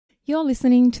You're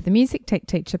listening to the Music Tech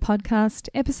Teacher podcast,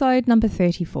 episode number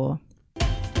 34.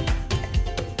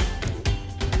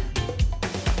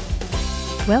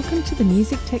 Welcome to the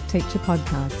Music Tech Teacher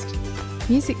podcast.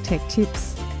 Music tech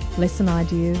tips, lesson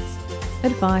ideas,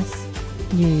 advice,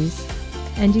 news,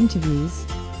 and interviews,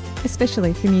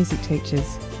 especially for music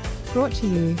teachers. Brought to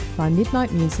you by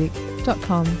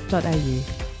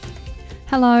midnightmusic.com.au.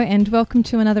 Hello and welcome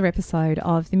to another episode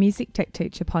of the Music Tech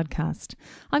Teacher podcast.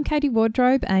 I'm Katie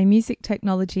Wardrobe, a music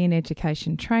technology and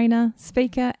education trainer,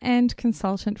 speaker and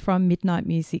consultant from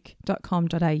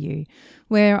midnightmusic.com.au,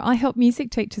 where I help music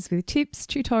teachers with tips,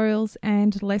 tutorials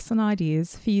and lesson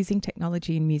ideas for using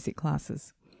technology in music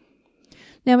classes.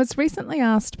 Now, I was recently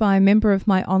asked by a member of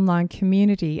my online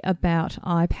community about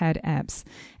iPad apps,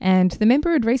 and the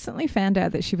member had recently found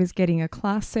out that she was getting a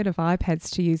class set of iPads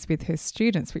to use with her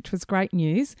students, which was great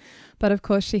news. But of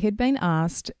course, she had been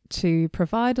asked to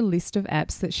provide a list of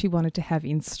apps that she wanted to have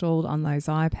installed on those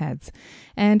iPads.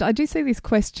 And I do see this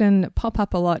question pop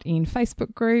up a lot in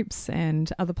Facebook groups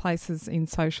and other places in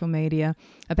social media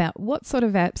about what sort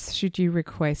of apps should you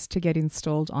request to get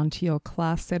installed onto your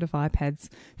class set of iPads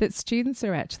that students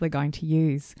are actually going to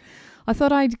use. I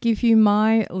thought I'd give you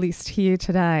my list here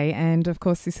today, and of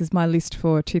course this is my list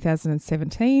for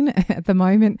 2017 at the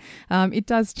moment. It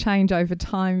does change over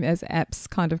time as apps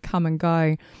kind of come and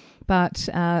go, but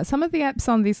some of the apps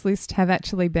on this list have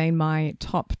actually been my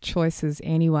top choices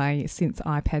anyway since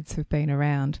iPads have been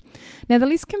around. Now, the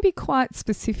list can be quite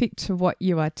specific to what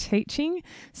you are teaching,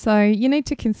 so you need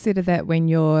to consider that when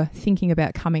you're thinking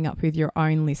about coming up with your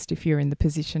own list if you're in the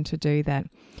position to do that.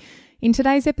 In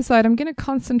today's episode, I'm going to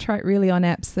concentrate really on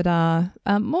apps that are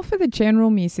more for the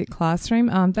general music classroom.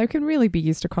 They can really be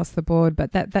used across the board,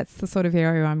 but that's the sort of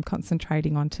area I'm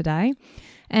concentrating on today.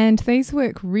 And these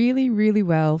work really, really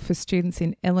well for students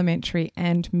in elementary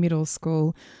and middle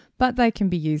school, but they can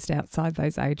be used outside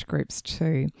those age groups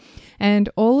too. And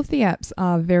all of the apps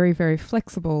are very, very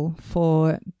flexible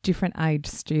for different age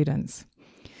students.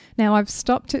 Now, I've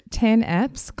stopped at 10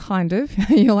 apps, kind of.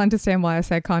 You'll understand why I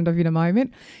say kind of in a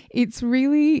moment. It's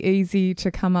really easy to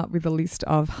come up with a list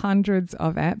of hundreds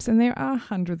of apps, and there are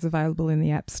hundreds available in the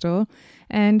App Store.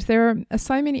 And there are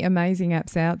so many amazing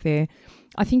apps out there.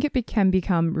 I think it can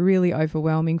become really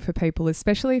overwhelming for people,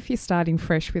 especially if you're starting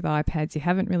fresh with iPads. You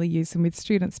haven't really used them with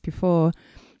students before.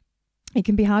 It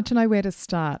can be hard to know where to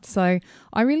start. So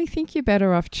I really think you're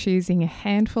better off choosing a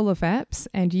handful of apps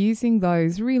and using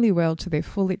those really well to their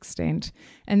full extent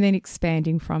and then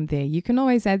expanding from there. You can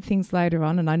always add things later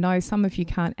on, and I know some of you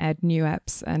can't add new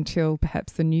apps until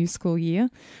perhaps the new school year,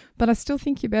 but I still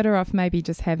think you're better off maybe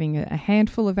just having a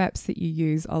handful of apps that you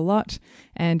use a lot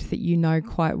and that you know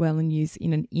quite well and use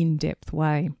in an in-depth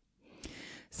way.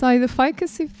 So the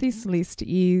focus of this list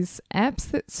is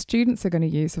apps that students are going to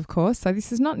use, of course. So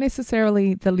this is not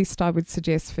necessarily the list I would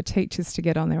suggest for teachers to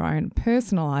get on their own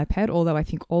personal iPad, although I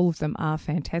think all of them are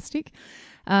fantastic.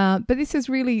 But this is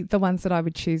really the ones that I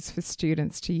would choose for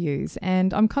students to use.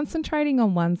 And I'm concentrating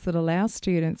on ones that allow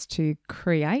students to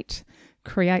create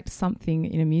something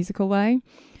in a musical way,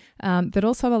 that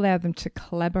also allow them to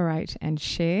collaborate and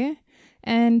share,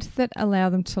 and that allow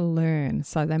them to learn.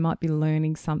 So they might be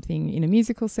learning something in a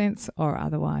musical sense or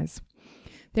otherwise.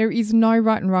 There is no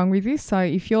right and wrong with this, so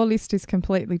if your list is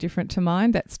completely different to mine,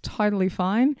 that's totally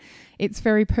fine. It's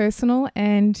very personal,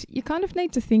 and you kind of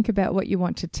need to think about what you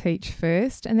want to teach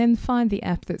first and then find the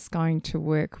app that's going to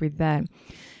work with that.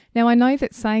 Now, I know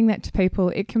that saying that to people,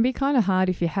 it can be kind of hard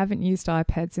if you haven't used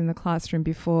iPads in the classroom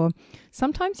before.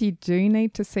 Sometimes you do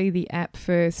need to see the app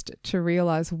first to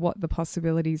realise what the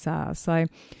possibilities are. So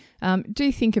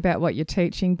do think about what you're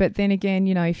teaching. But then again,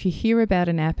 if you hear about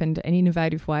an app and an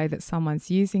innovative way that someone's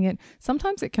using it,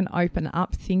 sometimes it can open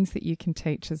up things that you can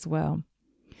teach as well.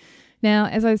 Now,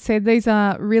 as I said, these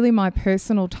are really my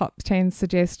personal top 10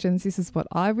 suggestions. This is what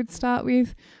I would start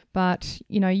with, but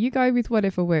you go with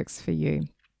whatever works for you.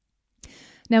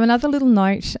 Now, another little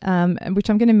note, which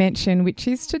I'm going to mention, which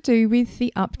is to do with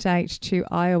the update to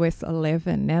iOS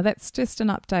 11. Now, that's just an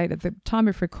update at the time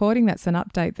of recording. That's an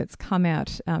update that's come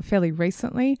out fairly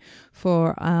recently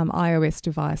for iOS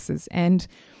devices. And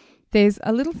there's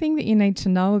a little thing that you need to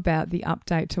know about the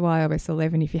update to iOS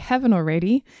 11, if you haven't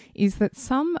already, is that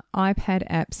some iPad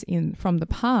apps from the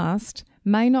past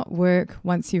may not work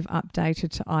once you've updated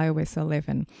to iOS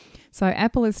 11. So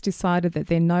Apple has decided that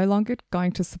they're no longer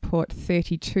going to support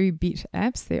 32-bit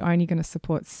apps. They're only going to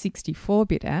support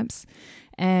 64-bit apps.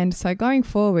 And so going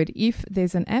forward, if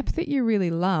there's an app that you really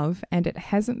love and it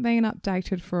hasn't been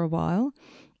updated for a while,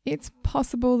 it's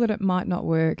possible that it might not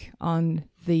work on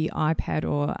the iPad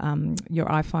or your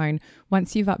iPhone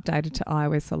once you've updated to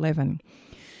iOS 11.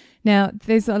 Now,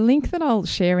 there's a link that I'll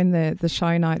share in the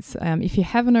show notes. If you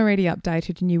haven't already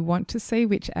updated and you want to see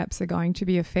which apps are going to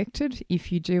be affected,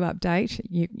 if you do update,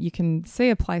 you can see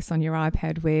a place on your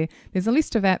iPad where there's a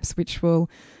list of apps which will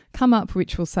come up,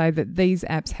 which will say that these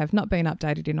apps have not been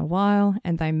updated in a while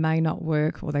and they may not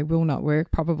work, or they will not work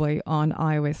probably on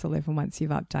iOS 11 once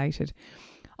you've updated.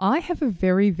 I have a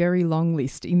very, very long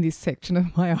list in this section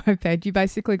of my iPad. You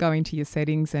basically go into your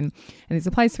settings and there's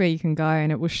a place where you can go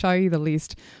and it will show you the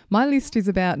list. My list is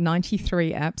about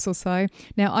 93 apps or so.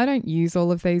 Now, I don't use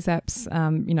all of these apps,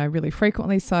 really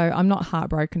frequently, so I'm not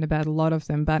heartbroken about a lot of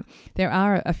them, but there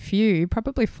are a few,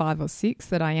 probably 5 or 6,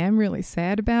 that I am really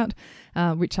sad about,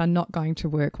 which are not going to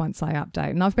work once I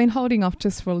update. And I've been holding off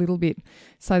just for a little bit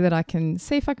so that I can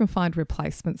see if I can find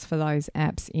replacements for those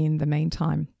apps in the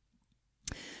meantime.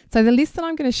 So the list that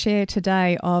I'm going to share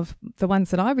today of the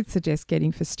ones that I would suggest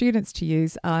getting for students to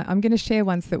use, I'm going to share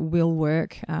ones that will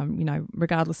work,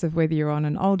 regardless of whether you're on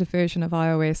an older version of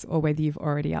iOS or whether you've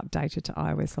already updated to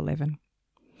iOS 11.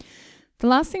 The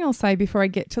last thing I'll say before I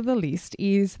get to the list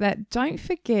is that don't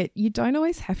forget you don't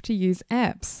always have to use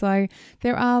apps. So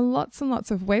there are lots and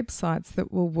lots of websites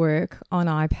that will work on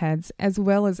iPads as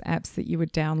well as apps that you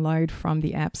would download from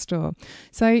the App Store.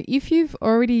 So if you've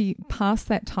already passed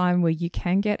that time where you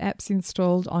can get apps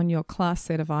installed on your class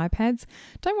set of iPads,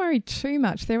 don't worry too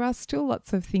much. There are still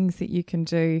lots of things that you can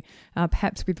do,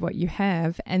 perhaps with what you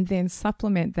have, and then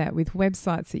supplement that with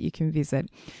websites that you can visit.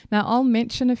 Now, I'll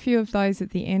mention a few of those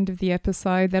at the end of the episode.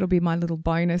 That'll be my little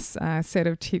bonus set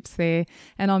of tips there,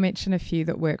 and I'll mention a few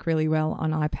that work really well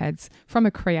on iPads from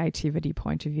a creativity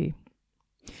point of view.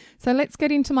 So let's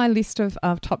get into my list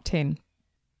of top 10.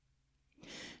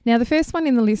 Now, the first one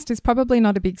in the list is probably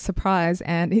not a big surprise,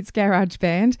 and it's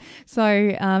GarageBand.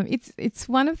 So it's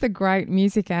one of the great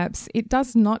music apps. It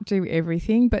does not do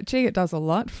everything, but gee, it does a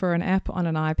lot for an app on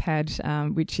an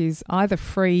iPad, which is either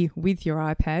free with your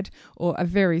iPad or a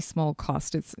very small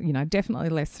cost. It's definitely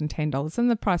less than $10, and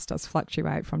the price does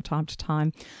fluctuate from time to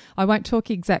time. I won't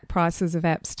talk exact prices of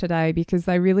apps today because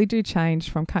they really do change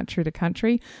from country to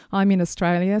country. I'm in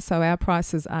Australia, so our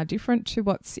prices are different to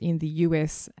what's in the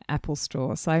US Apple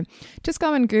Store. So just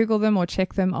go and Google them or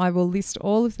check them. I will list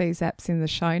all of these apps in the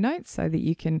show notes so that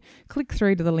you can click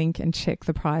through to the link and check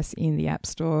the price in the App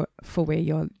Store for where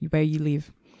you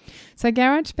live. So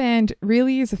GarageBand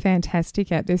really is a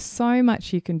fantastic app. There's so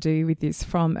much you can do with this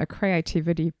from a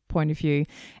creativity point of view.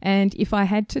 And if I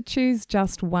had to choose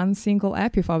just one single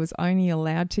app, if I was only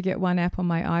allowed to get one app on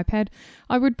my iPad,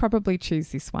 I would probably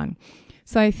choose this one.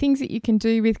 So things that you can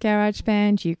do with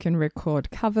GarageBand, you can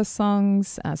record cover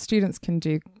songs, students can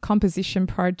do composition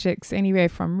projects, anywhere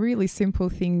from really simple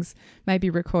things, maybe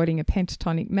recording a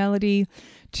pentatonic melody,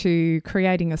 to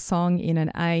creating a song in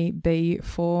an A-B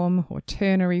form or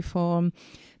ternary form.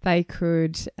 They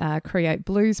could create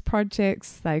blues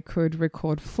projects, they could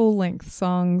record full-length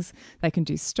songs, they can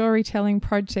do storytelling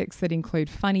projects that include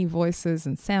funny voices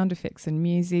and sound effects and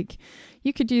music.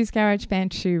 You could use GarageBand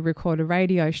to record a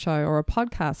radio show or a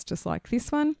podcast just like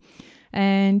this one.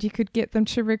 And you could get them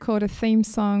to record a theme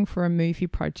song for a movie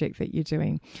project that you're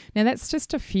doing. Now, that's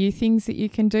just a few things that you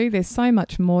can do. There's so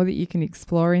much more that you can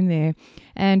explore in there.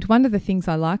 And one of the things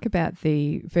I like about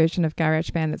the version of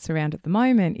GarageBand that's around at the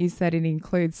moment is that it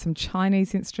includes some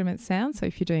Chinese instrument sounds. So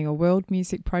if you're doing a world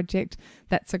music project,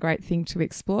 that's a great thing to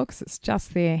explore because it's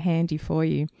just there handy for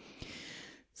you.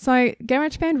 So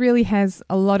GarageBand really has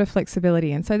a lot of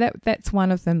flexibility, and so that's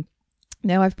one of them.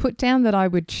 Now, I've put down that I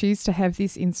would choose to have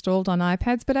this installed on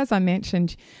iPads, but as I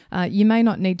mentioned, you may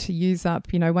not need to use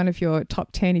up, one of your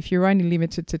top 10 if you're only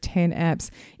limited to 10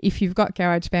 apps. If you've got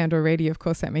GarageBand already, of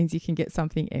course, that means you can get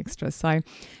something extra. So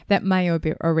that may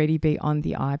already be on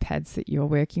the iPads that you're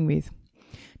working with.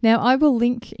 Now, I will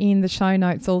link in the show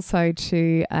notes also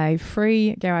to a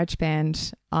free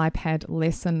GarageBand iPad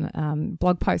lesson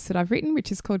blog post that I've written,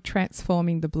 which is called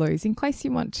Transforming the Blues, in case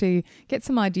you want to get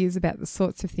some ideas about the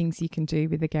sorts of things you can do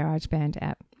with the GarageBand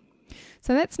app.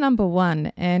 So that's number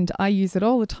one, and I use it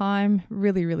all the time.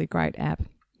 Really, really great app.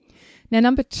 Now,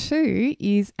 number 2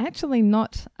 is actually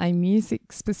not a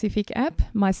music-specific app.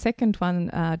 My second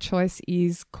one choice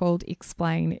is called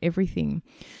Explain Everything.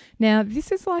 Now,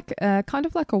 this is like kind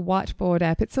of like a whiteboard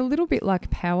app. It's a little bit like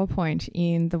PowerPoint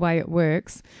in the way it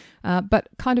works, but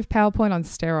kind of PowerPoint on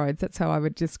steroids. That's how I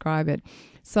would describe it.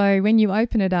 So when you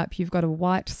open it up, you've got a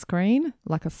white screen,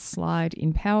 like a slide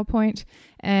in PowerPoint.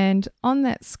 And on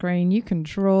that screen, you can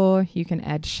draw, you can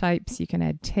add shapes, you can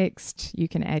add text, you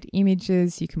can add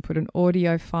images, you can put an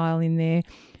audio file in there.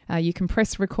 You can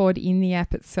press record in the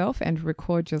app itself and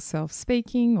record yourself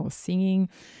speaking or singing.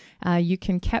 You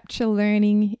can capture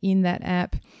learning in that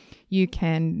app. You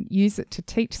can use it to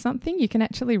teach something. You can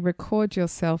actually record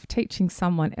yourself teaching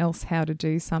someone else how to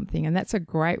do something. And that's a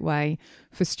great way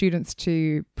for students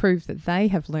to prove that they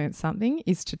have learned something,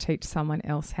 is to teach someone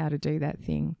else how to do that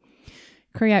thing.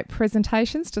 Create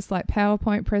presentations, just like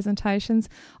PowerPoint presentations.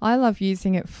 I love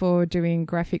using it for doing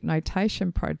graphic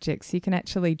notation projects. You can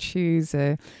actually choose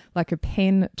a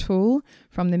pen tool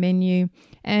from the menu,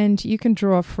 and you can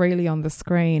draw freely on the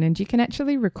screen, and you can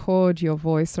actually record your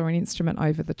voice or an instrument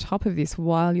over the top of this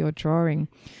while you're drawing.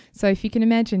 So if you can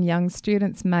imagine, young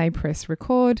students may press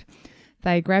record,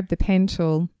 they grab the pen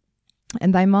tool,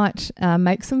 and they might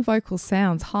make some vocal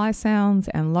sounds, high sounds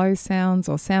and low sounds,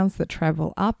 or sounds that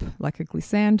travel up like a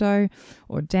glissando,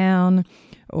 or down,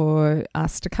 or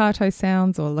staccato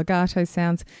sounds or legato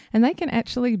sounds. And they can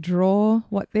actually draw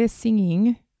what they're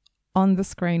singing on the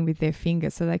screen with their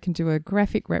fingers, so they can do a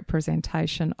graphic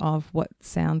representation of what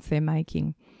sounds they're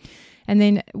making. And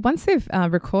then once they've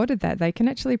recorded that, they can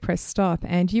actually press stop,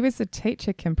 and you as a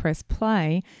teacher can press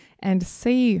play and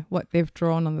see what they've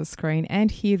drawn on the screen and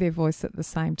hear their voice at the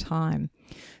same time.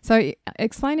 So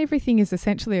Explain Everything is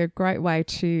essentially a great way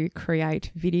to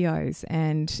create videos,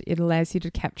 and it allows you to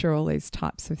capture all these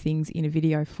types of things in a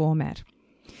video format.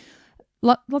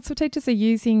 Lots of teachers are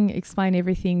using Explain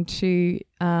Everything to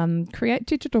create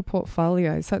digital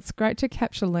portfolios. So it's great to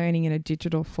capture learning in a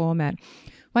digital format.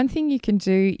 One thing you can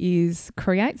do is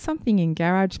create something in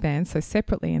GarageBand, so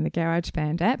separately in the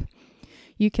GarageBand app.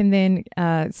 You can then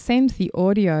send the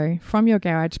audio from your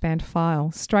GarageBand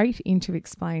file straight into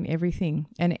Explain Everything,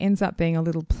 and it ends up being a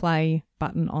little play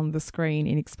button on the screen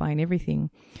in Explain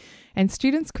Everything. And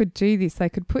students could do this. They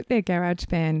could put their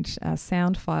GarageBand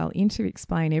sound file into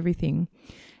Explain Everything,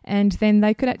 and then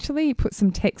they could actually put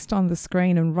some text on the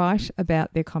screen and write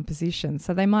about their composition.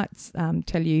 So they might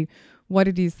tell you what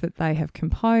it is that they have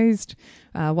composed,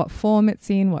 what form it's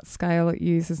in, what scale it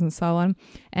uses, and so on.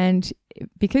 And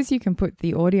because you can put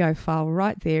the audio file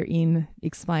right there in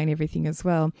Explain Everything as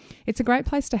well, it's a great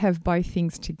place to have both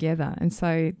things together. And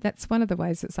so that's one of the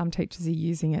ways that some teachers are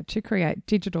using it to create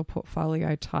digital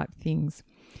portfolio type things.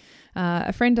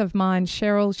 A friend of mine,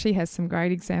 Cheryl, she has some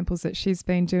great examples that she's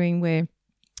been doing where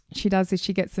she does is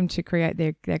she gets them to create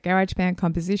their GarageBand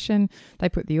composition. They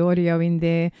put the audio in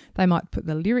there. They might put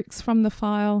the lyrics from the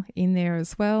file in there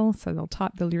as well. So they'll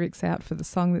type the lyrics out for the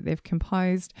song that they've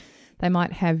composed. They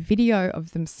might have video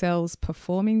of themselves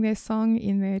performing their song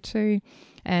in there too,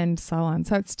 and so on.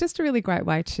 So it's just a really great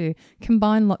way to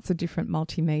combine lots of different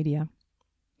multimedia.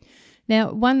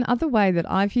 Now, one other way that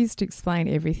I've used to Explain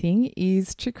Everything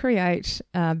is to create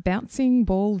bouncing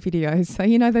ball videos. So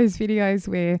you know those videos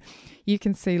where you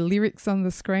can see lyrics on the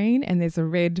screen and there's a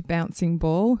red bouncing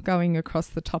ball going across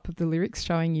the top of the lyrics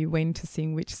showing you when to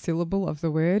sing which syllable of the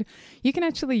word. You can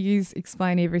actually use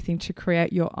Explain Everything to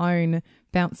create your own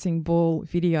bouncing ball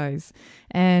videos,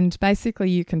 and basically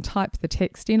you can type the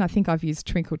text in. I think I've used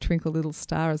Twinkle Twinkle Little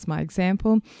Star as my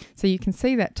example, so you can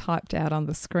see that typed out on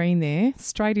the screen there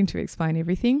straight into Explain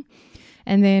Everything.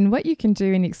 And then what you can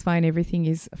do in Explain Everything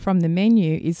is, from the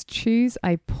menu, is choose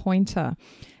a pointer,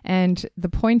 and the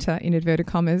pointer in inverted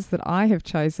commas that I have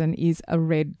chosen is a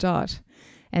red dot.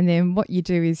 And then what you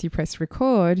do is you press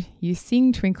record, you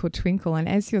sing Twinkle Twinkle, and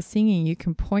as you're singing, you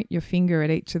can point your finger at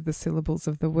each of the syllables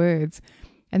of the words.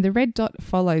 And the red dot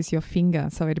follows your finger,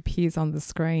 so it appears on the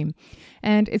screen.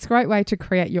 And it's a great way to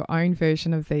create your own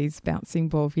version of these bouncing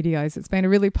ball videos. It's been a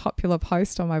really popular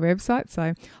post on my website,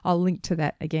 so I'll link to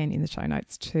that again in the show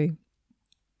notes too.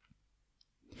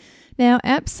 Now,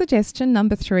 app suggestion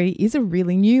number 3 is a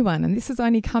really new one, and this has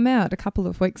only come out a couple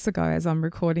of weeks ago as I'm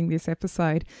recording this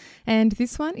episode. And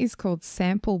this one is called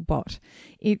SampleBot.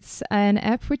 It's an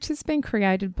app which has been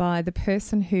created by the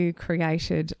person who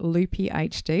created Loopy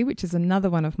HD, which is another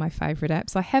one of my favourite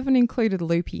apps. I haven't included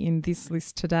Loopy in this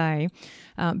list today,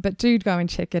 but do go and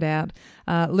check it out.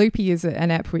 Loopy is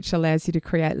an app which allows you to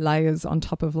create layers on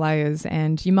top of layers,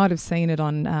 and you might have seen it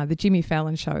on the Jimmy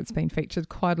Fallon show. It's been featured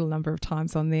quite a number of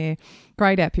times on there.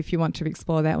 Great app if you want to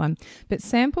explore that one. But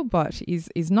SampleBot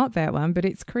is not that one, but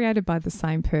it's created by the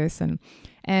same person.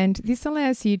 And this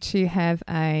allows you to have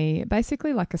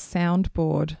basically like a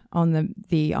soundboard on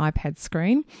the iPad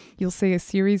screen. You'll see a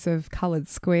series of coloured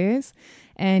squares,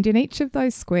 and in each of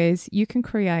those squares you can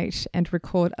create and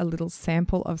record a little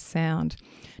sample of sound.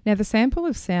 Now, the sample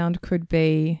of sound could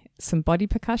be some body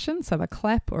percussion, so a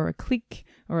clap or a click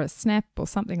or a snap or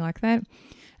something like that.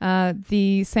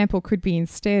 The sample could be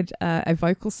instead a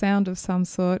vocal sound of some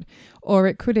sort, or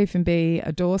it could even be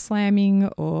a door slamming,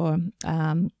 or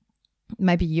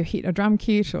maybe you hit a drum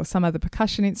kit or some other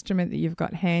percussion instrument that you've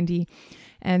got handy.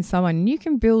 and so on. You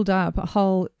can build up a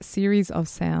whole series of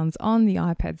sounds on the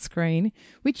iPad screen,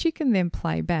 which you can then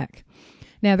play back.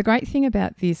 Now, the great thing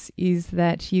about this is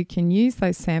that you can use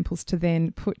those samples to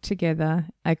then put together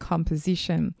a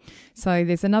composition. So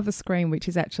there's another screen which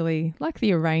is actually like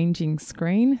the arranging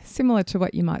screen, similar to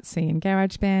what you might see in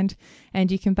GarageBand,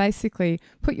 and you can basically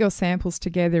put your samples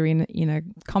together in a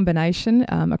combination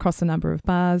across a number of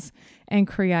bars and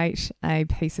create a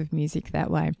piece of music that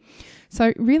way.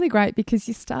 So really great because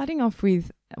you're starting off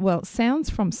with sounds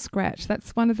from scratch.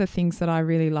 That's one of the things that I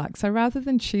really like. So rather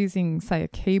than choosing, say, a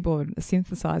keyboard, a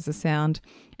synthesizer sound,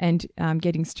 and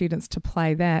getting students to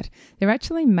play that, they're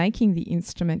actually making the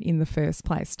instrument in the first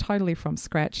place, totally from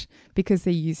scratch, because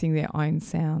they're using their own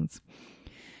sounds.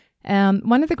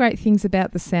 One of the great things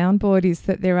about the soundboard is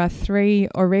that there are three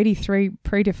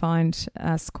predefined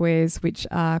squares, which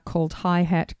are called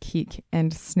hi-hat, kick,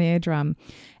 and snare drum.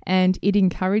 And it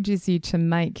encourages you to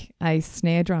make a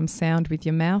snare drum sound with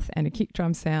your mouth and a kick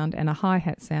drum sound and a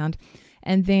hi-hat sound.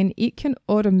 And then it can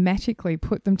automatically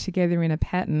put them together in a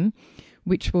pattern,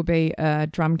 which will be a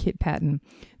drum kit pattern.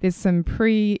 There's some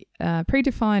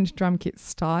predefined drum kit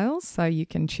styles, so you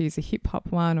can choose a hip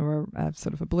hop one or a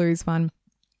sort of a blues one,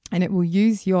 and it will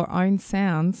use your own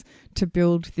sounds to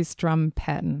build this drum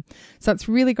pattern. So it's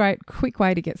really great, quick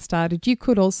way to get started. You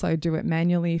could also do it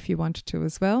manually if you wanted to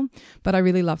as well, but I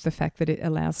really love the fact that it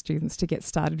allows students to get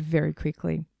started very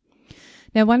quickly.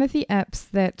 Now, one of the apps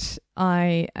that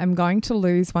I am going to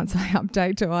lose once I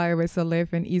update to iOS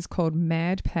 11 is called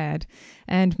MadPad.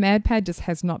 And MadPad just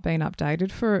has not been updated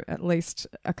for at least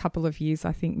a couple of years,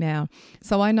 I think now.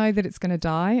 So I know that it's going to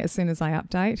die as soon as I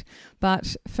update.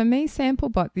 But for me,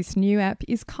 SampleBot, this new app,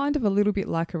 is kind of a little bit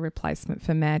like a replacement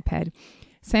for MadPad.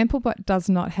 SampleBot does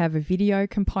not have a video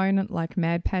component like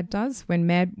MadPad does.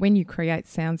 When you create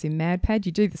sounds in MadPad,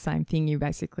 you do the same thing. You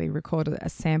basically record a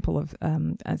sample of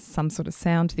some sort of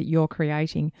sound that you're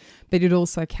creating, but it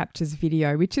also captures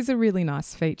video, which is a really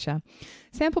nice feature.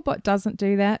 SampleBot doesn't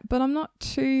do that, but I'm not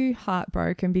too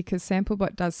heartbroken because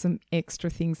SampleBot does some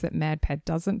extra things that MadPad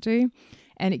doesn't do,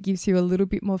 and it gives you a little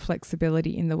bit more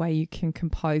flexibility in the way you can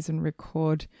compose and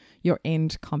record your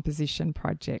end composition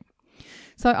project.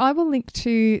 So I will link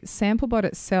to SampleBot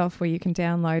itself where you can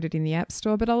download it in the App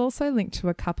Store, but I'll also link to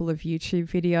a couple of YouTube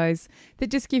videos that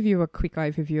just give you a quick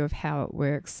overview of how it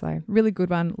works. So really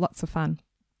good one, lots of fun.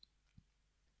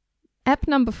 App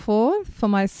number 4 for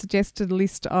my suggested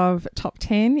list of top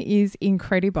 10 is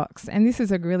Incredibox, and this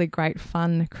is a really great,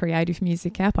 fun, creative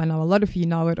music app. I know a lot of you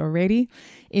know it already.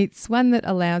 It's one that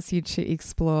allows you to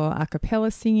explore a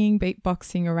cappella singing,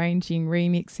 beatboxing, arranging,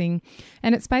 remixing,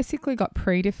 and it's basically got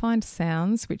predefined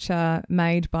sounds which are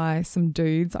made by some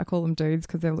dudes. I call them dudes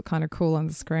because they look kind of cool on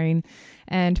the screen,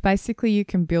 and basically you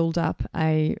can build up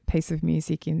a piece of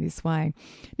music in this way.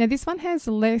 Now, this one has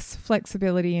less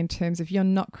flexibility in terms of you're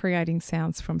not creating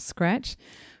sounds from scratch,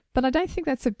 but I don't think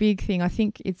that's a big thing. I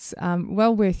think it's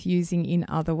well worth using in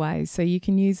other ways. So you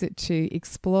can use it to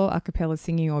explore a cappella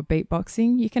singing or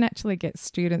beatboxing. You can actually get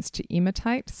students to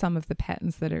imitate some of the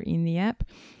patterns that are in the app.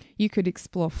 You could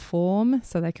explore form,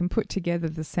 so they can put together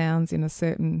the sounds in a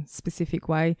certain specific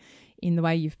way, in the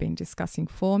way you've been discussing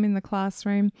form in the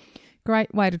classroom.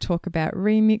 Great way to talk about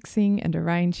remixing and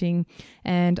arranging.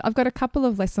 And I've got a couple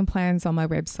of lesson plans on my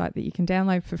website that you can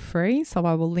download for free, so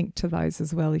I will link to those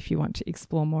as well if you want to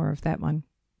explore more of that one.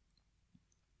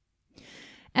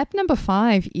 App number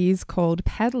 5 is called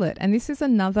Padlet, and this is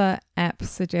another app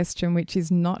suggestion which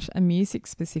is not a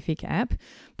music-specific app,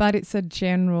 but it's a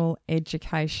general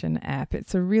education app.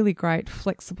 It's a really great,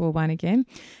 flexible one again,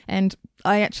 and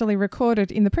I actually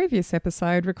recorded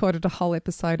a whole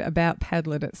episode about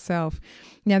Padlet itself.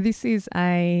 Now, this is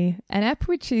an app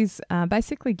which is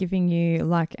basically giving you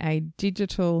like a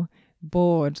digital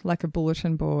board, like a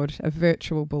bulletin board, a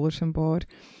virtual bulletin board.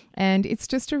 And it's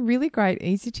just a really great,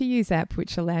 easy to use app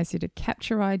which allows you to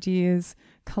capture ideas,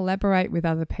 collaborate with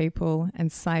other people, and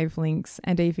save links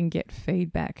and even get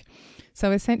feedback.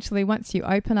 So essentially, once you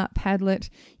open up Padlet,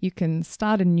 you can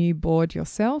start a new board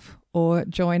yourself or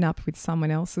join up with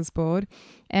someone else's board.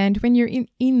 And when you're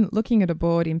in looking at a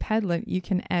board in Padlet, you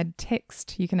can add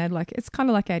text. You can add it's kind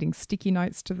of like adding sticky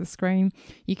notes to the screen.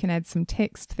 You can add some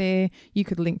text there. You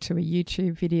could link to a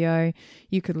YouTube video.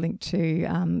 You could link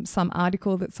to some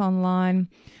article that's online.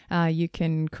 You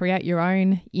can create your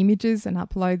own images and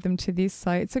upload them to this.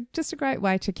 So it's just a great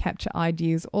way to capture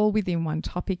ideas all within one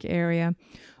topic area,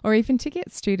 or even to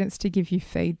get students to give you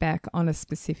feedback on a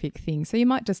specific thing. So you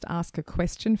might just ask a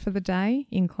question for the day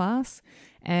in class,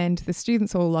 and the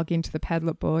students all log into the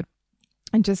Padlet board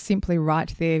and just simply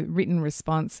write their written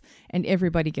response, and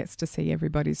everybody gets to see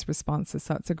everybody's responses.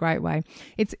 So it's a great way.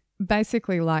 It's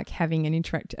basically like having a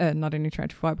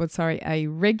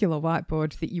regular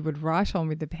whiteboard that you would write on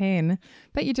with a pen,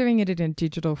 but you're doing it in a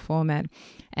digital format.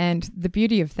 And the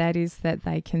beauty of that is that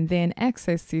they can then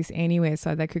access this anywhere.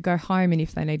 So they could go home, and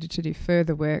if they needed to do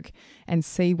further work and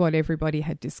see what everybody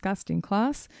had discussed in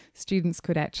class, students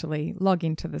could actually log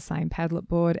into the same Padlet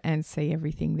board and see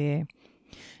everything there.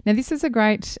 Now, this is a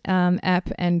great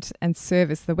app and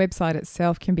service. The website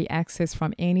itself can be accessed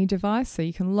from any device, so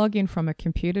you can log in from a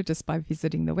computer just by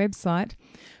visiting the website,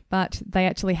 but they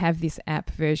actually have this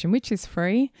app version, which is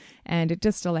free, and it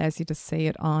just allows you to see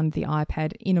it on the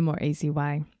iPad in a more easy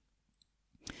way.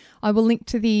 I will link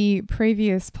to the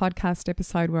previous podcast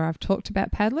episode where I've talked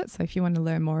about Padlet, so if you want to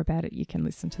learn more about it, you can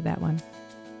listen to that one.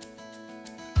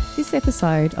 This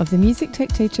episode of the Music Tech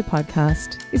Teacher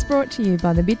podcast is brought to you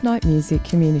by the Midnight Music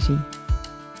Community.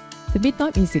 The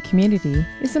Midnight Music Community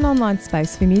is an online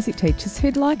space for music teachers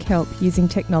who'd like help using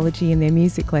technology in their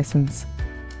music lessons.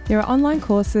 There are online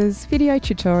courses, video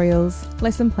tutorials,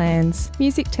 lesson plans,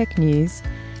 music tech news,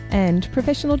 and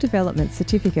professional development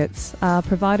certificates are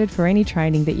provided for any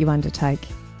training that you undertake.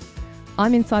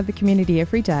 I'm inside the community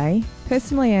every day,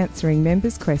 personally answering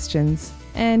members' questions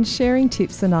and sharing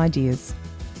tips and ideas.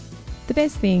 The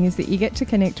best thing is that you get to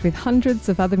connect with hundreds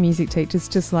of other music teachers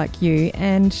just like you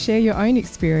and share your own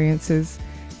experiences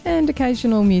and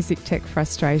occasional music tech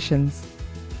frustrations.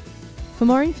 For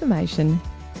more information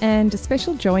and a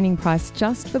special joining price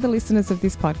just for the listeners of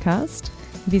this podcast,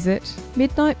 visit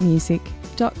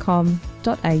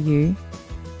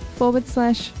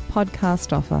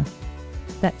midnightmusic.com.au/podcast offer.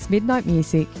 That's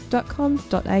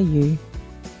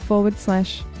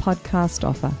midnightmusic.com.au/podcast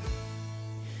offer.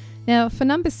 Now, for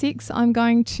number 6, I'm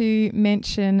going to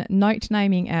mention note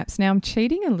naming apps. Now, I'm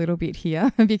cheating a little bit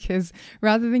here because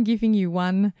rather than giving you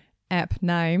one app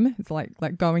name, it's like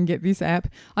go and get this app,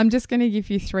 I'm just going to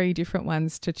give you 3 different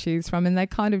ones to choose from, and they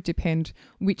kind of depend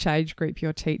which age group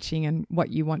you're teaching and what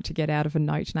you want to get out of a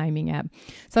note naming app.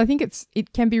 So I think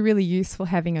it can be really useful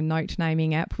having a note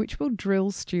naming app which will drill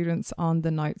students on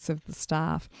the notes of the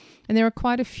staff. And there are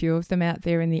quite a few of them out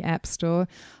there in the App Store.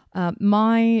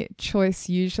 My choice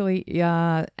usually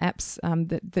apps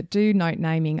that do note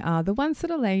naming are the ones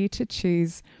that allow you to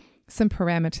choose some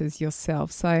parameters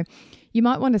yourself. So you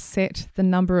might want to set the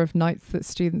number of notes that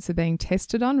students are being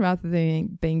tested on rather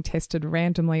than being tested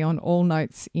randomly on all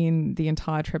notes in the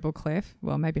entire treble clef.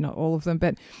 Well, maybe not all of them,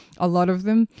 but a lot of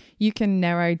them. You can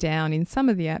narrow down. In some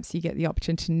of the apps, you get the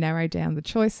option to narrow down the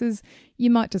choices. You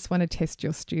might just want to test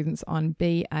your students on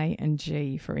B, A, and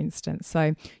G, for instance.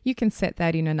 So you can set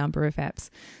that in a number of apps.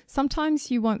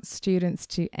 Sometimes you want students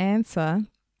to answer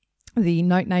the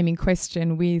note naming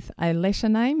question with a letter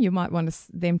name. You might want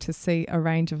them to see a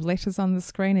range of letters on the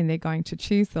screen, and they're going to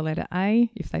choose the letter A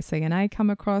if they see an A come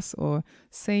across, or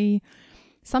C.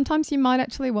 Sometimes you might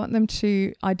actually want them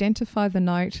to identify the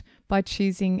note by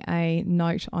choosing a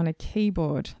note on a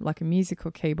keyboard, like a musical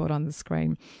keyboard on the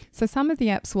screen. So some of the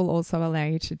apps will also allow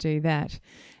you to do that.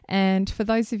 And for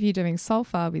those of you doing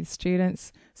solfa with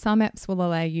students, some apps will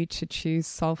allow you to choose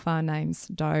solfa names,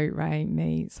 do, re,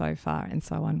 mi, so far, and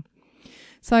so on.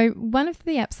 So one of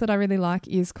the apps that I really like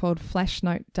is called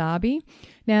Flashnote Derby.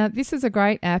 Now, this is a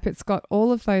great app. It's got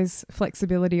all of those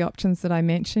flexibility options that I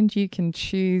mentioned. You can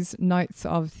choose notes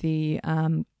of the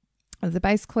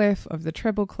bass clef, of the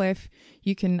treble clef.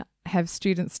 You can have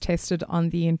students tested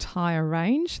on the entire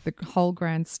range, the whole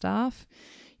grand staff.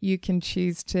 You can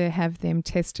choose to have them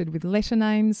tested with letter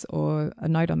names or a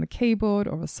note on the keyboard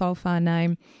or a solfa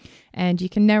name. And you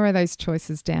can narrow those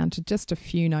choices down to just a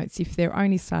few notes if they're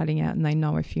only starting out and they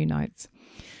know a few notes.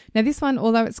 Now, this one,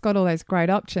 although it's got all those great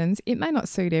options, it may not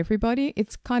suit everybody.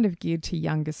 It's kind of geared to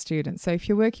younger students. So if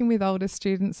you're working with older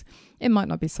students, it might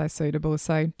not be so suitable.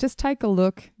 So just take a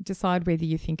look, decide whether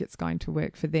you think it's going to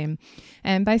work for them.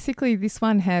 And basically, this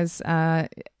one has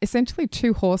essentially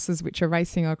 2 horses which are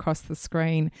racing across the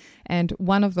screen. And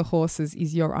one of the horses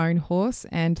is your own horse.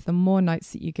 And the more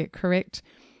notes that you get correct,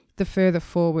 the further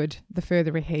forward, the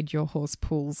further ahead your horse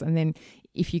pulls. And then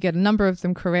if you get a number of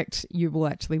them correct, you will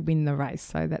actually win the race.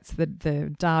 So that's the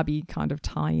derby kind of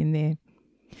tie in there.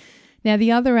 Now,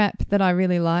 the other app that I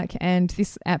really like, and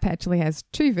this app actually has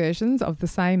 2 versions of the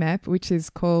same app, which is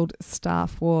called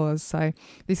Staff Wars. So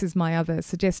this is my other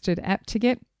suggested app to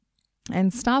get.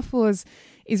 And Staff Wars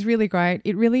is really great.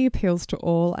 It really appeals to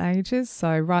all ages,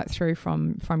 so right through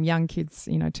from young kids,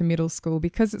 to middle school,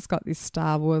 because it's got this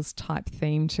Star Wars type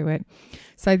theme to it.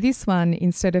 So this one,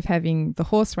 instead of having the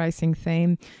horse racing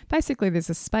theme, basically there's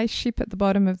a spaceship at the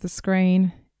bottom of the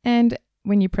screen, and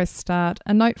when you press start,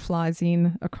 a note flies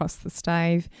in across the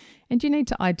stave, and you need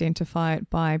to identify it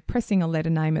by pressing a letter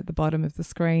name at the bottom of the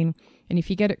screen. And if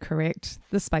you get it correct,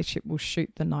 the spaceship will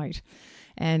shoot the note.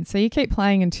 And so you keep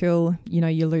playing until,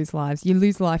 you lose lives. You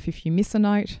lose life if you miss a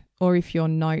note, or if your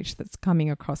note that's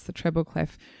coming across the treble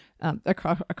clef,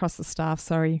 across the staff,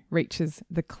 reaches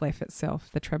the clef itself,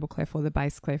 the treble clef or the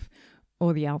bass clef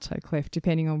or the alto clef,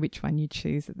 depending on which one you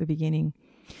choose at the beginning.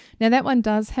 Now that one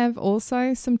does have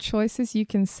also some choices. You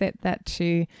can set that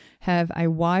to have a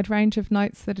wide range of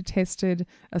notes that are tested,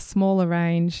 a smaller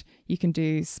range. You can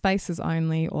do spaces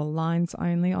only or lines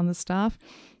only on the staff,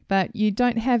 but you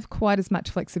don't have quite as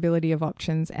much flexibility of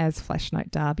options as Flash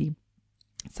Note Derby.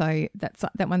 So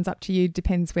that one's up to you.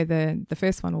 Depends whether the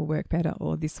first one will work better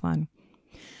or this one.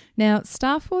 Now,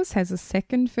 Staff Wars has a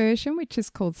second version, which is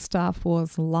called Staff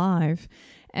Wars Live.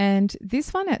 And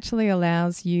this one actually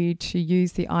allows you to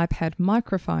use the iPad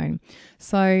microphone.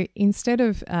 So instead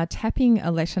of tapping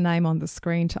a letter name on the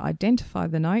screen to identify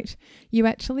the note, you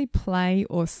actually play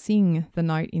or sing the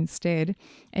note instead.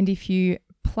 And if you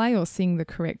play or sing the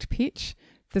correct pitch,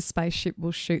 the spaceship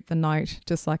will shoot the note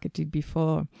just like it did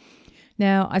before.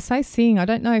 Now, I say sing. I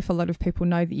don't know if a lot of people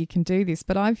know that you can do this,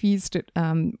 but I've used it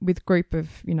with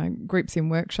groups in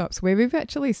workshops where we've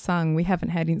actually sung. We haven't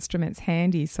had instruments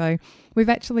handy, so we've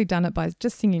actually done it by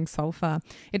just singing solfa.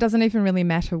 It doesn't even really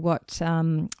matter what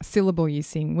syllable you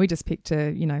sing. We just picked like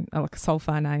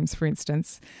solfa names, for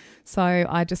instance. So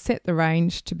I just set the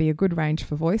range to be a good range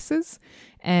for voices,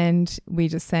 and we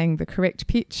just sang the correct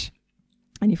pitch.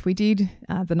 And if we did,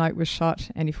 the note was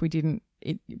shot, and if we didn't,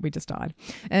 we just died.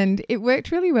 And it worked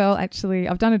really well, actually.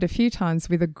 I've done it a few times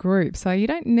with a group. So you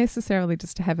don't necessarily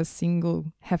just have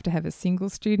to have a single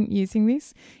student using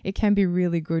this. It can be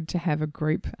really good to have a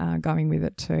group going with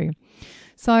it too.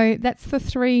 So that's the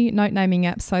 3 note naming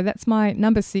apps. So that's my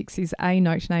number 6 is a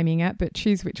note naming app, but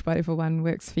choose whatever one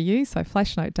works for you. So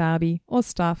Flash Note Derby or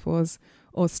Staff Wars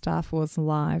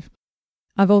Live.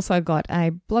 I've also got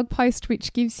a blog post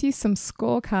which gives you some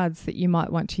scorecards that you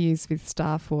might want to use with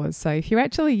Staff Wars. So if you're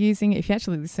actually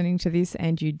listening to this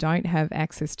and you don't have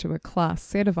access to a class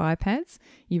set of iPads,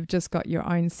 you've just got your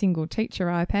own single teacher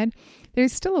iPad, there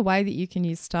is still a way that you can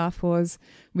use Staff Wars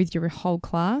with your whole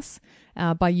class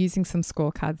by using some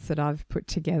scorecards that I've put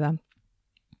together.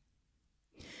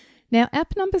 Now,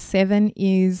 app number 7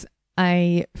 is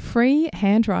a free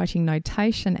handwriting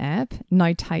notation app,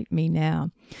 Notate Me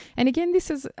Now. And again, this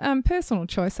is personal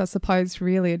choice, I suppose,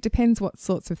 really. It depends what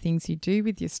sorts of things you do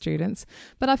with your students.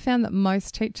 But I found that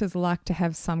most teachers like to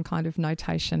have some kind of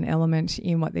notation element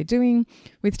in what they're doing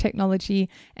with technology.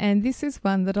 And this is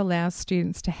one that allows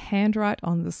students to handwrite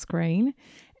on the screen.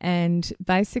 And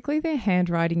basically their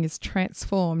handwriting is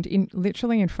transformed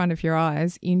literally in front of your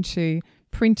eyes into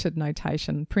printed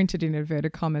notation, printed in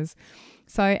inverted commas.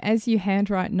 So as you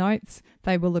handwrite notes,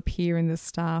 they will appear in the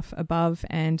staff above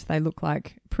and they look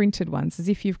like printed ones, as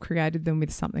if you've created them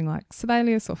with something like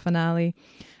Sibelius or Finale,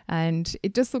 and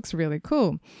it just looks really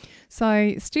cool.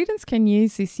 So students can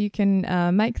use this. You can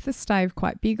make the stave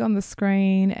quite big on the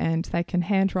screen, and they can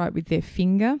handwrite with their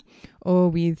finger or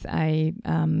with a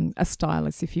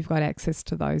stylus if you've got access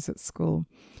to those at school.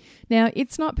 Now,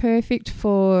 it's not perfect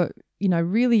for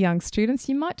really young students.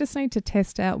 You might just need to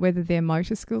test out whether their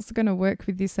motor skills are going to work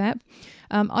with this app.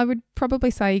 I would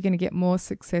probably say you're going to get more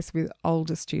success with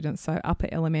older students, so upper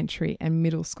elementary and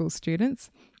middle school students.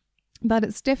 But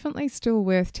it's definitely still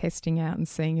worth testing out and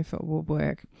seeing if it will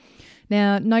work.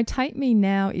 Now, Notate Me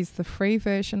Now is the free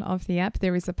version of the app.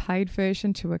 There is a paid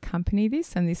version to accompany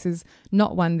this, and this is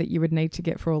not one that you would need to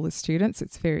get for all the students.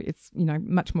 It's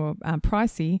much more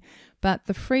pricey, but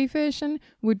the free version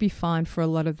would be fine for a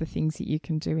lot of the things that you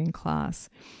can do in class.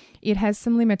 It has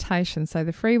some limitations, so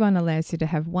the free one allows you to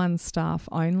have one staff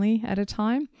only at a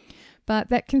time. But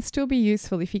that can still be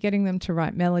useful if you're getting them to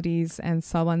write melodies and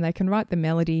so on. They can write the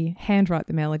melody, handwrite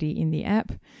the melody in the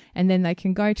app, and then they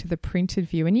can go to the printed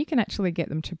view and you can actually get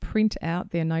them to print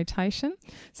out their notation.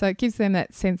 So it gives them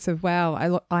that sense of,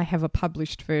 wow, I have a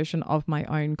published version of my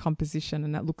own composition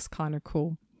and that looks kind of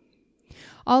cool.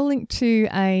 I'll link to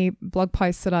a blog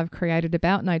post that I've created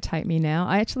about Notate Me Now.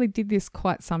 I actually did this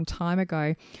quite some time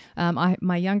ago.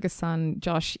 My younger son,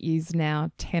 Josh, is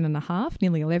now 10 and a half,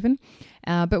 nearly 11.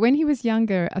 But when he was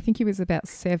younger, I think he was about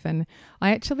 7,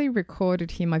 I actually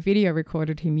video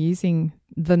recorded him using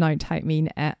the Notate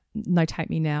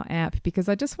Me Now app, because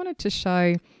I just wanted to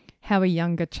show how a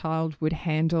younger child would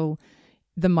handle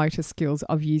the motor skills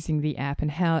of using the app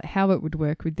and how it would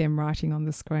work with them writing on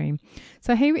the screen.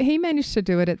 So he managed to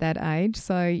do it at that age.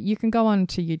 So you can go on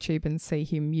to YouTube and see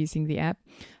him using the app.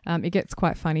 It gets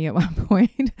quite funny at one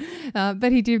point,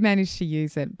 but he did manage to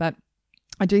use it. But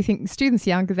I do think students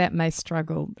younger that may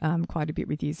struggle quite a bit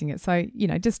with using it. So,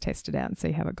 just test it out and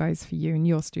see how it goes for you and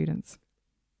your students.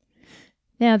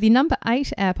 Now, the number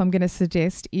 8 app I'm going to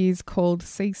suggest is called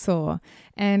Seesaw.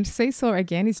 And Seesaw,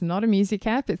 again, is not a music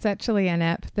app. It's actually an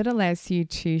app that allows you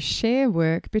to share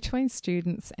work between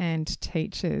students and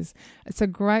teachers. It's a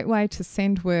great way to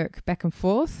send work back and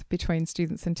forth between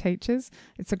students and teachers.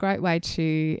 It's a great way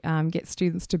to get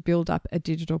students to build up a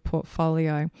digital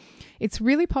portfolio. It's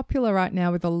really popular right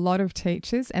now with a lot of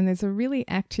teachers, and there's a really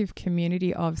active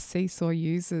community of Seesaw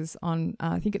users on,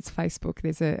 I think it's Facebook.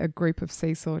 There's a group of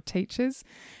Seesaw teachers.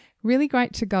 Really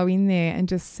great to go in there and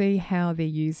just see how they're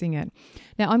using it.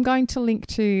 Now, I'm going to link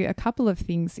to a couple of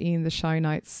things in the show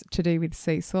notes to do with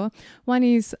Seesaw. One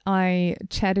is I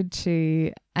chatted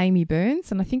to Amy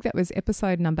Burns, and I think that was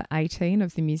episode number 18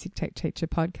 of the Music Tech Teacher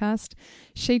podcast.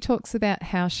 She talks about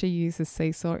how she uses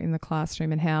Seesaw in the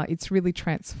classroom and how it's really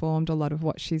transformed a lot of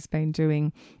what she's been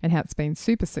doing and how it's been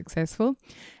super successful.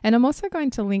 And I'm also going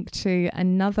to link to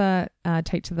another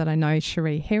teacher that I know,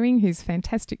 Cherie Herring, who's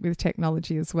fantastic with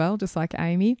technology as well, just like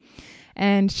Amy.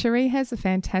 And Cherie has a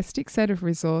fantastic set of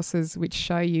resources which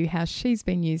show you how she's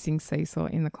been using Seesaw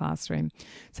in the classroom.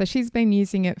 So she's been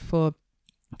using it for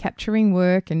capturing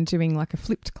work and doing like a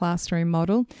flipped classroom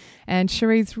model. And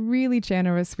Cherie's really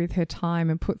generous with her time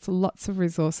and puts lots of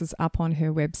resources up on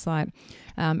her website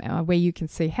where you can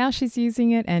see how she's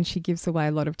using it, and she gives away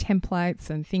a lot of templates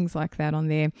and things like that on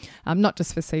there, not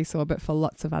just for Seesaw but for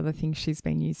lots of other things she's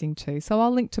been using too. So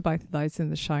I'll link to both of those in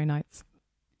the show notes.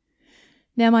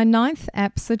 Now, my 9th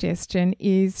app suggestion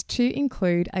is to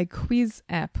include a quiz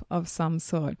app of some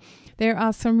sort. There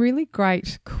are some really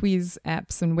great quiz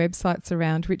apps and websites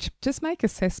around which just make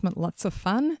assessment lots of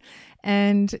fun,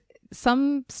 and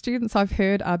some students I've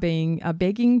heard are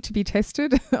begging to be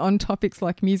tested on topics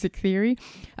like music theory.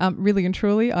 Really and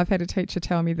truly, I've had a teacher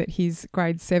tell me that his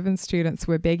grade 7 students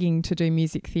were begging to do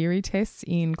music theory tests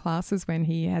in classes when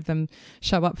he had them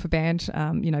show up for band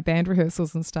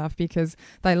rehearsals and stuff, because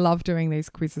they love doing these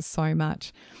quizzes so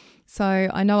much. So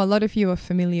I know a lot of you are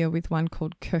familiar with one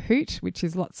called Kahoot, which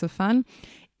is lots of fun.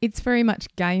 It's very much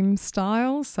game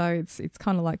style, so it's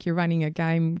kind of like you're running a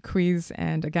game quiz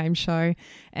and a game show,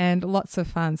 and lots of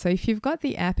fun. So if you've got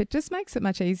the app, it just makes it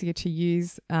much easier to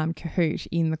use Kahoot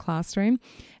in the classroom.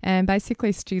 And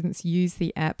basically students use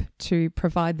the app to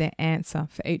provide their answer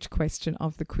for each question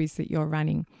of the quiz that you're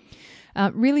running.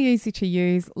 Really easy to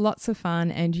use, lots of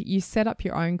fun, and you set up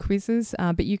your own quizzes,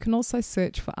 but you can also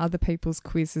search for other people's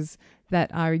quizzes that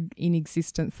are in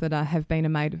existence that have been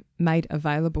made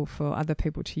available for other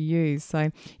people to use.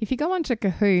 So if you go onto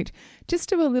Kahoot, just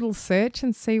do a little search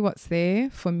and see what's there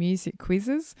for music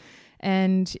quizzes.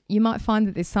 And you might find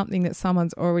that there's something that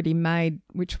someone's already made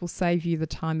which will save you the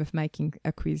time of making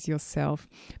a quiz yourself.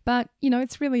 But,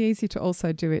 it's really easy to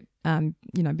also do it,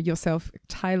 yourself,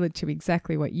 tailored to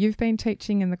exactly what you've been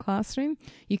teaching in the classroom.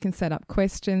 You can set up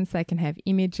questions, they can have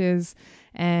images,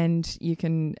 and you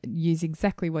can use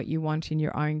exactly what you want in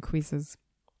your own quizzes.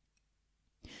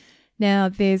 Now,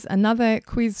 there's another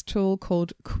quiz tool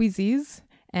called Quizzes.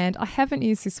 And I haven't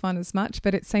used this one as much,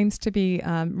 but it seems to be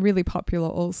really popular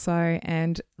also,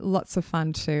 and lots of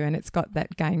fun too. And it's got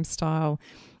that game style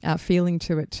feeling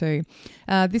to it too.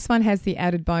 This one has the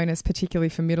added bonus, particularly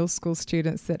for middle school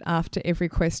students, that after every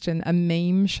question a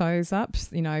meme shows up,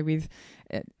 with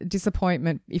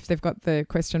disappointment if they've got the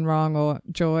question wrong, or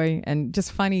joy, and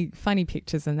just funny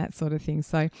pictures and that sort of thing.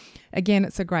 So again,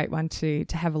 it's a great one to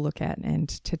have a look at and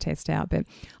to test out. But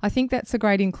I think that's a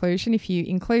great inclusion. If you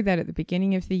include that at the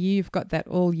beginning of the year, you've got that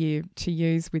all year to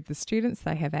use with the students.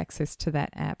 They have access to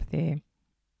that app there.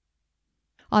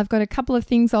 I've got a couple of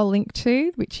things I'll link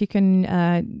to, which you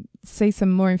can see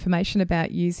some more information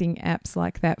about using apps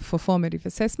like that for formative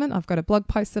assessment. I've got a blog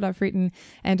post that I've written,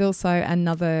 and also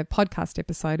another podcast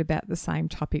episode about the same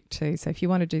topic too. So if you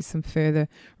want to do some further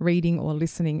reading or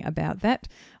listening about that,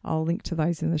 I'll link to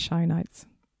those in the show notes.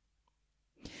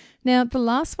 Now, the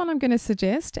last one I'm going to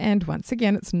suggest, and once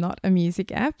again, it's not a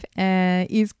music app,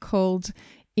 is called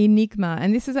Enigma,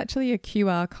 and this is actually a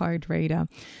QR code reader.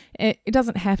 It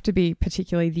doesn't have to be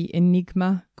particularly the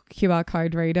Enigma QR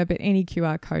code reader, but any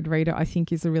QR code reader I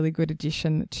think is a really good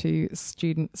addition to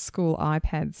student school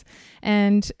iPads.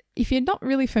 And if you're not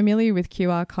really familiar with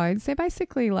QR codes, they're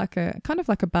basically like a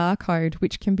barcode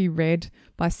which can be read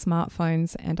by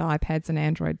smartphones and iPads and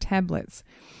Android tablets.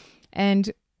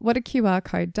 And what a QR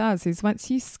code does is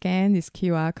once you scan this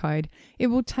QR code, it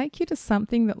will take you to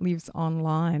something that lives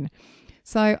online.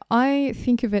 So I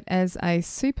think of it as a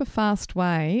super fast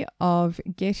way of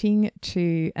getting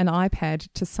to an iPad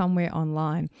to somewhere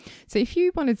online. So if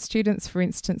you wanted students, for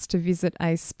instance, to visit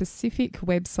a specific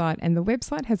website and the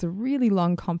website has a really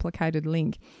long, complicated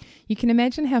link, you can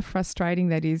imagine how frustrating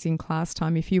that is in class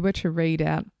time if you were to read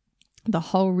out the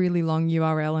whole really long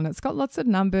URL and it's got lots of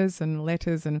numbers and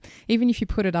letters, and even if you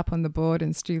put it up on the board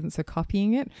and students are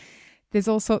copying it, there's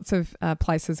all sorts of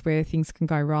places where things can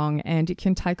go wrong, and it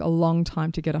can take a long time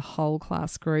to get a whole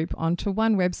class group onto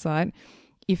one website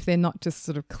if they're not just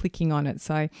sort of clicking on it.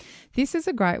 So this is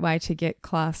a great way to get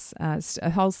class, a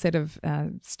whole set of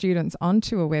students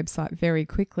onto a website very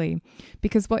quickly,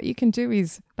 because what you can do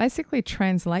is basically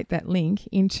translate that link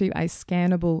into a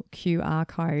scannable QR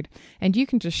code, and you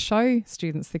can just show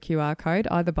students the QR code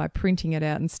either by printing it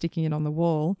out and sticking it on the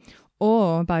wall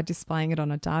or by displaying it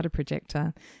on a data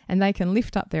projector, and they can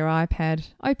lift up their iPad,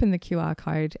 open the QR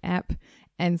code app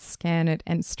and scan it,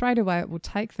 and straight away it will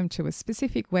take them to a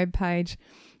specific web page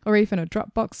or even a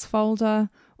Dropbox folder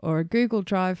or a Google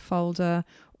Drive folder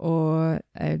or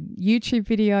a YouTube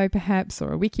video perhaps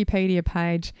or a Wikipedia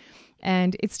page,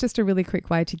 and it's just a really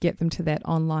quick way to get them to that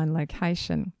online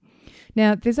location.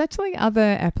 Now, there's actually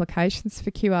other applications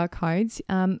for QR codes.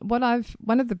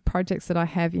 One of the projects that I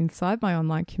have inside my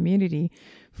online community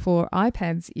for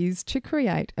iPads is to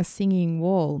create a singing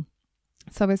wall.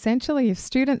 So essentially, if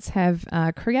students have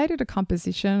created a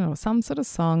composition or some sort of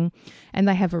song and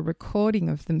they have a recording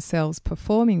of themselves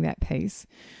performing that piece,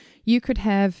 you could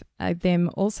have them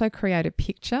also create a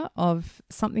picture of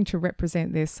something to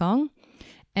represent their song,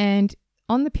 and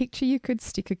on the picture you could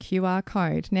stick a QR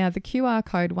code. Now the QR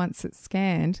code, once it's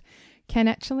scanned, can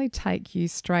actually take you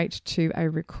straight to a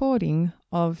recording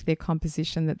of their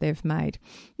composition that they've made.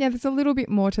 Now, there's a little bit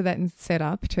more to that in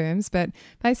setup terms, but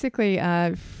basically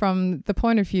from the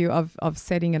point of view of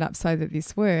setting it up so that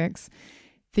this works,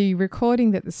 the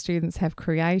recording that the students have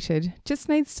created just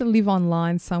needs to live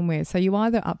online somewhere. So you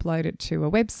either upload it to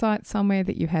a website somewhere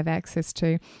that you have access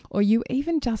to, or you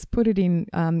even just put it in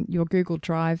your Google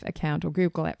Drive account or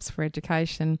Google Apps for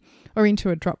Education or into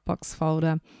a Dropbox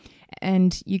folder,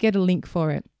 and you get a link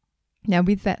for it. Now,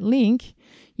 with that link,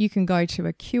 you can go to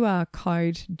a QR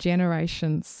code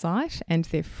generation site, and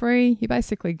they're free. You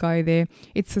basically go there.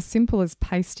 It's as simple as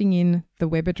pasting in the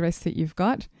web address that you've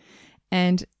got,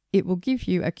 and it will give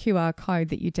you a QR code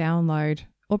that you download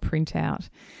or print out.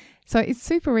 So it's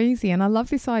super easy, and I love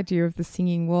this idea of the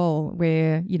singing wall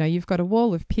where, you know, you've got a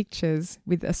wall of pictures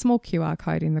with a small QR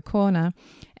code in the corner,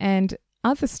 and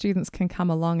other students can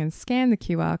come along and scan the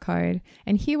QR code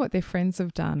and hear what their friends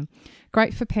have done.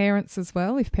 Great for parents as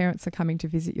well. If parents are coming to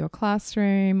visit your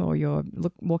classroom or you're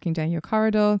walking down your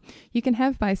corridor, you can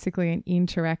have basically an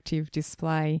interactive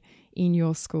display in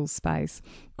your school space.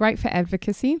 Great for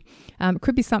advocacy. It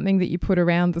could be something that you put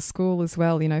around the school as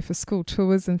well, you know, for school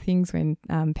tours and things when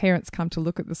parents come to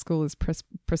look at the school as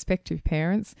prospective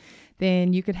parents.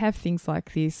 Then you could have things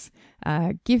like this,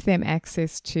 give them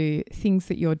access to things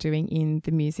that you're doing in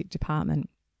the music department.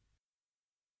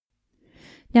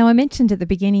 Now, I mentioned at the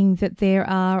beginning that there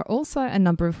are also a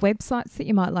number of websites that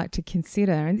you might like to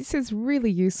consider, and this is really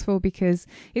useful because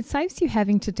it saves you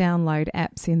having to download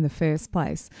apps in the first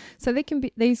place. So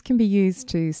these can be used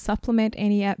to supplement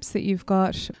any apps that you've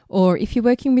got, or if you're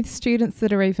working with students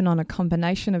that are even on a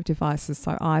combination of devices,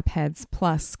 so iPads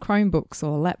plus Chromebooks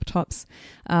or laptops,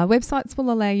 websites will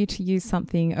allow you to use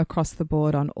something across the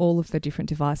board on all of the different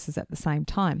devices at the same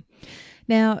time.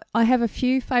 Now, I have a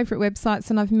few favourite websites,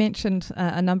 and I've mentioned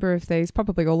a number of these,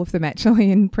 probably all of them actually,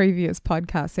 in previous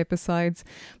podcast episodes.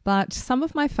 But some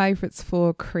of my favourites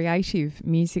for creative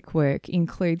music work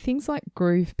include things like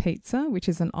Groove Pizza, which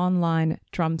is an online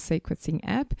drum sequencing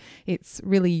app. It's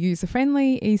really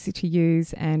user-friendly, easy to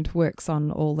use, and works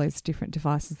on all those different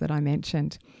devices that I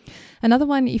mentioned. Another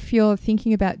one, if you're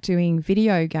thinking about doing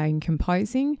video game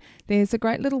composing, there's a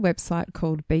great little website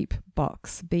called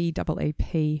Beepbox,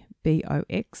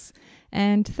 BEEPBOX,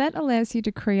 and that allows you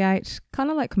to create kind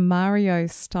of like Mario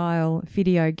style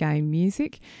video game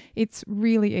music. It's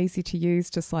really easy to use,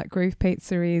 just like Groove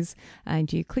Pizza is,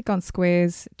 and you click on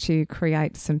squares to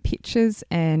create some pictures,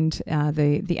 and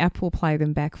the app will play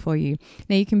them back for you.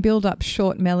 Now, you can build up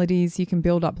short melodies, you can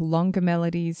build up longer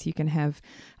melodies, you can have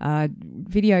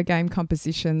video game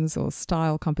compositions or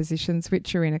style compositions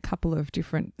which are in a couple of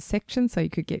different sections, so you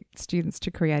could get students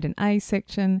to create an A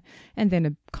section and then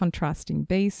a contrasting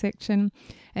B section.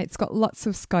 It's got lots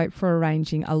of scope for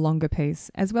arranging a longer piece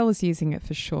as well as using it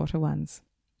for shorter ones.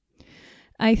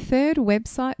 A third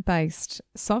website-based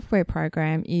software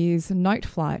program is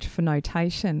Noteflight for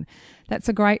notation. That's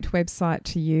a great website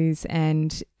to use,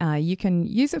 and you can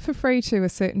use it for free to a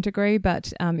certain degree,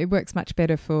 but it works much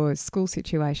better for school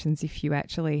situations if you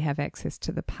actually have access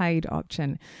to the paid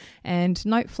option. And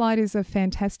Noteflight is a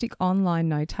fantastic online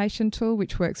notation tool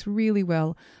which works really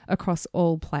well across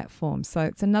all platforms. So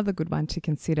it's another good one to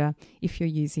consider if you're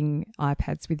using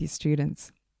iPads with your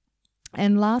students.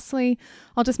 And lastly,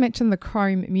 I'll just mention the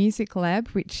Chrome Music Lab,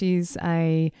 which is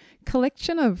a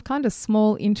collection of kind of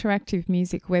small interactive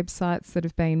music websites that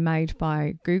have been made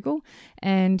by Google,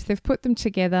 and they've put them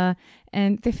together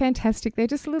and they're fantastic. They're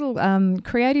just little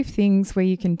creative things where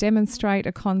you can demonstrate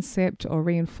a concept or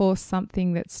reinforce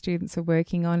something that students are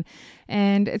working on.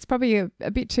 And it's probably a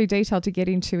bit too detailed to get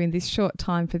into in this short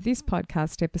time for this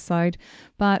podcast episode,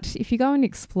 but if you go and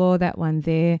explore that one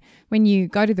there, when you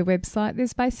go to the website,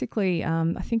 there's basically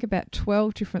I think about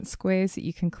 12 different squares that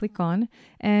you can click on,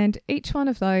 and each one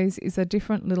of those is a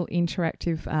different little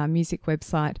interactive music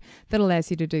website that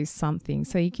allows you to do something.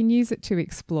 So you can use it to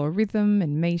explore rhythm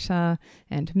and meter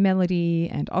and melody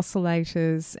and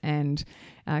oscillators and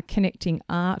connecting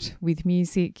art with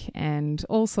music and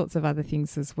all sorts of other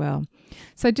things as well.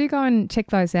 So do go and check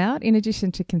those out, in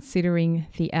addition to considering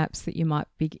the apps that you might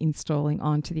be installing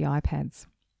onto the iPads.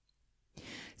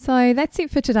 So that's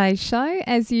it for today's show.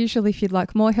 As usual, if you'd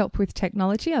like more help with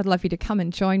technology, I'd love you to come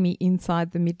and join me inside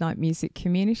the Midnight Music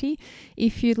community.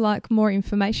 If you'd like more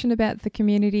information about the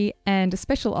community and a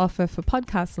special offer for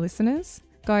podcast listeners,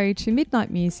 go to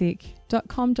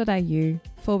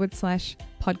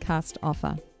midnightmusic.com.au/podcast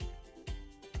offer.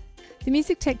 The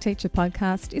Music Tech Teacher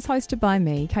podcast is hosted by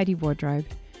me, Katie Wardrobe.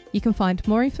 You can find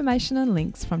more information and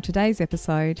links from today's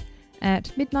episode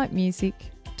at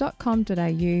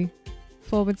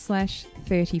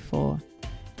midnightmusic.com.au/34.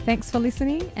 Thanks for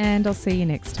listening, and I'll see you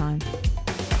next time.